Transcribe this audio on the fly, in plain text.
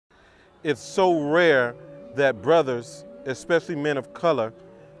It's so rare that brothers, especially men of color,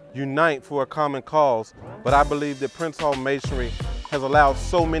 unite for a common cause, but I believe that Prince Hall Masonry has allowed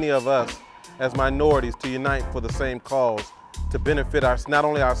so many of us as minorities to unite for the same cause, to benefit not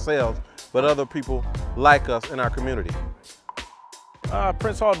only ourselves, but other people like us in our community.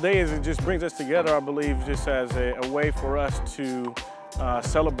 Prince Hall Day it just brings us together, I believe, just as a way for us to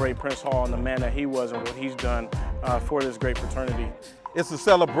celebrate Prince Hall and the man that he was and what he's done for this great fraternity. It's a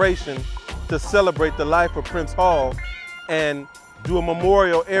celebration to celebrate the life of Prince Hall and do a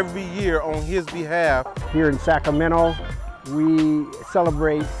memorial every year on his behalf. Here in Sacramento, we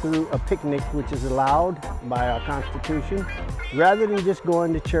celebrate through a picnic, which is allowed by our Constitution, rather than just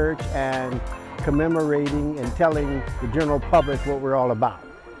going to church and commemorating and telling the general public what we're all about.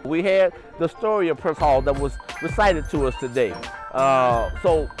 We had the story of Prince Hall that was recited to us today.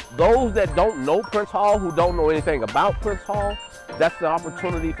 So those that don't know Prince Hall, who don't know anything about Prince Hall, that's the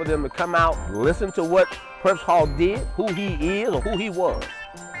opportunity for them to come out, listen to what Prince Hall did, who he is or who he was.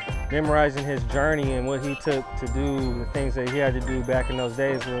 Memorizing his journey and what he took to do, the things that he had to do back in those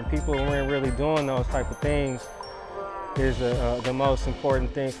days when people weren't really doing those type of things, is the most important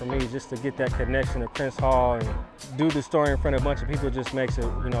thing for me, just to get that connection to Prince Hall and do the story in front of a bunch of people just makes it,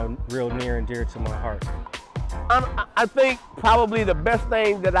 real near and dear to my heart. I think probably the best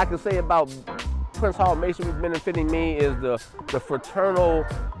thing that I can say about Prince Hall Masonry benefiting me is the fraternal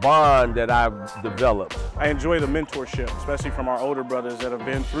bond that I've developed. I enjoy the mentorship, especially from our older brothers that have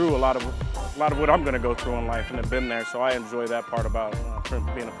been through a lot of what I'm going to go through in life and have been there. So I enjoy that part about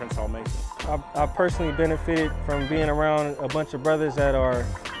being a Prince Hall Mason. I personally benefited from being around a bunch of brothers that are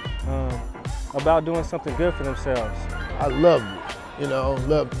about doing something good for themselves. I love it,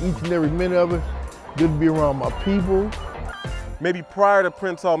 love each and every minute of it. Good to be around my people. Maybe prior to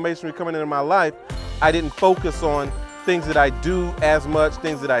Prince Hall Masonry coming into my life, I didn't focus on things that I do as much,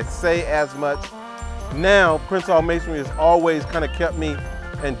 things that I say as much. Now, Prince Hall Masonry has always kind of kept me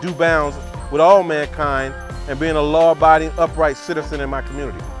in due bounds with all mankind and being a law-abiding, upright citizen in my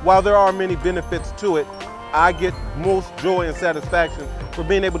community. While there are many benefits to it, I get most joy and satisfaction for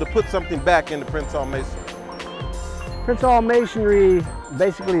being able to put something back into Prince Hall Masonry. Prince Hall Masonry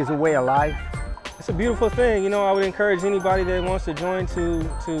basically is a way of life. It's a beautiful thing. I would encourage anybody that wants to join to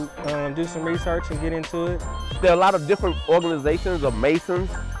do some research and get into it. There are a lot of different organizations of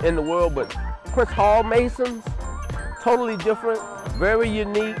Masons in the world, but Prince Hall Masons, totally different, very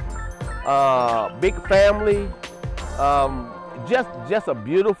unique, big family, just a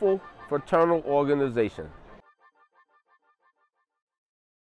beautiful fraternal organization.